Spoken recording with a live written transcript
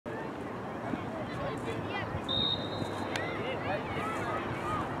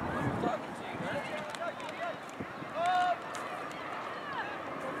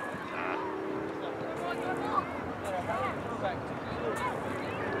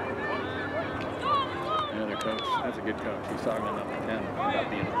Another coach. That's a good coach. He's talking to number 10 about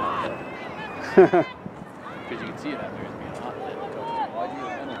being a hot head. Because you can see it out there as being a hot head. The coach is like, why'd you do a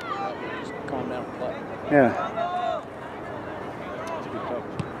penalty? Just calm down and play. Yeah. He's a good coach.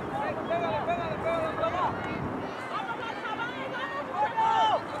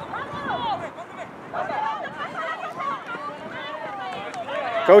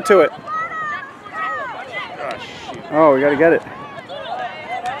 Go to it. Oh, shoot. Oh, we got to get it.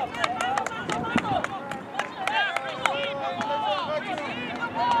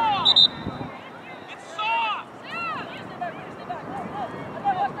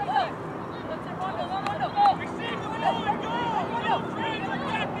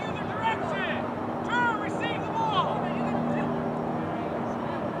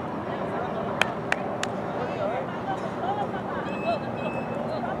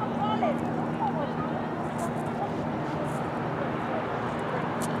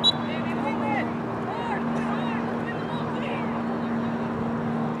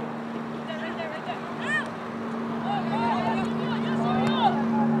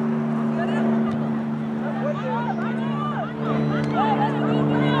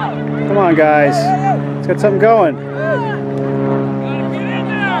 Come on, guys. Let's get something going.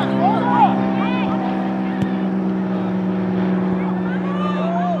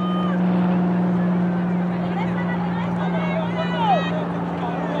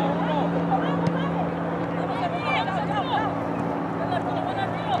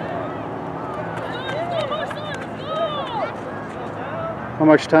 How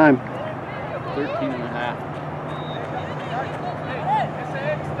much time? 13 and a half.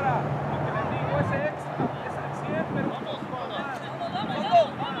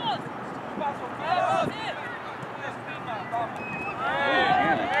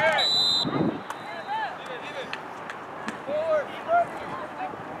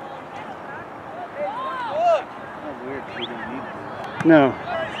 No.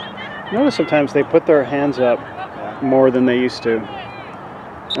 Notice sometimes they put their hands up more than they used to.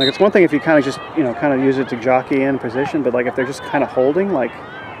 Like, it's one thing if you kind of just, you know, kind of use it to jockey in position, but like if they're just kind of holding, like,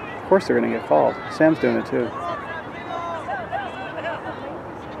 of course they're going to get called. Sam's doing it too.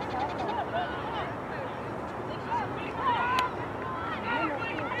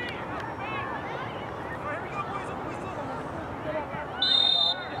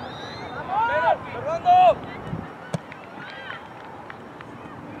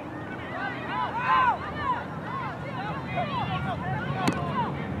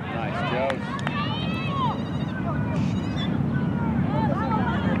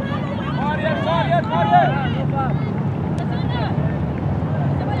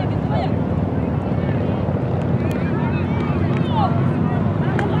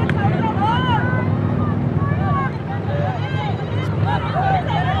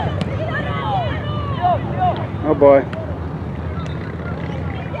 Oh boy.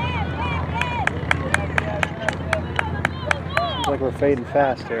 Seems like we're fading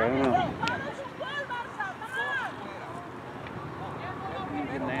fast here. I don't know.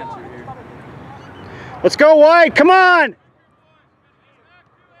 Get an answer here. Let's go, White! Come on!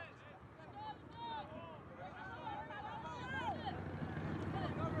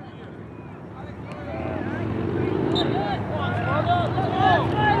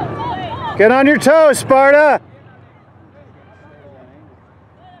 Get on your toes, Sparta!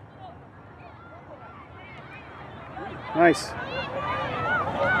 Nice.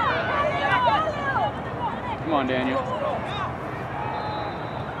 Come on, Daniel.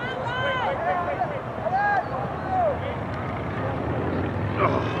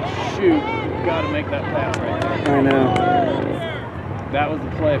 Oh, shoot. You got to make that pass right there. I know. That was the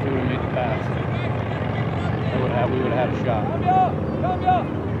play if we would have made the pass. We would have had a shot.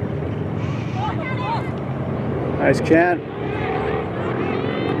 Nice, Chan.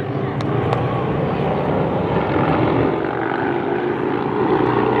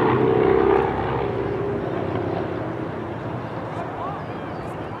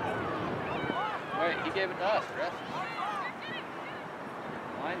 Wait, he gave it to us, ref.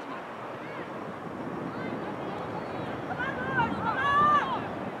 Linesman.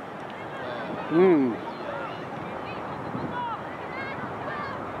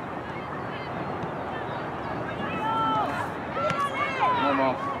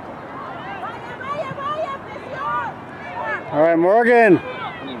 All right, Morgan.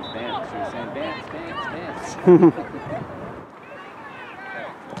 Dance. She was saying dance, dance, dance.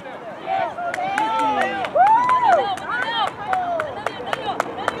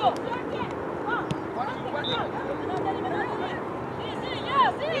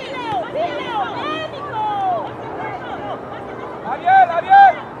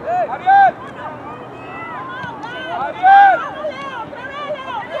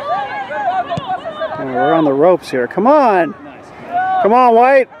 We're on the ropes here. Come on. Come on,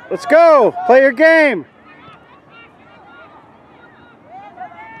 White. Let's go. Play your game.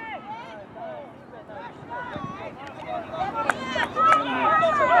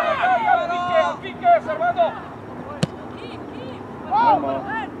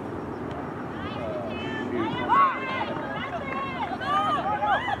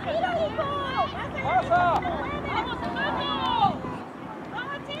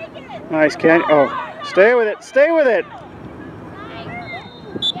 Nice, Ken. Oh, stay with it. Stay with it.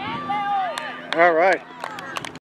 All right.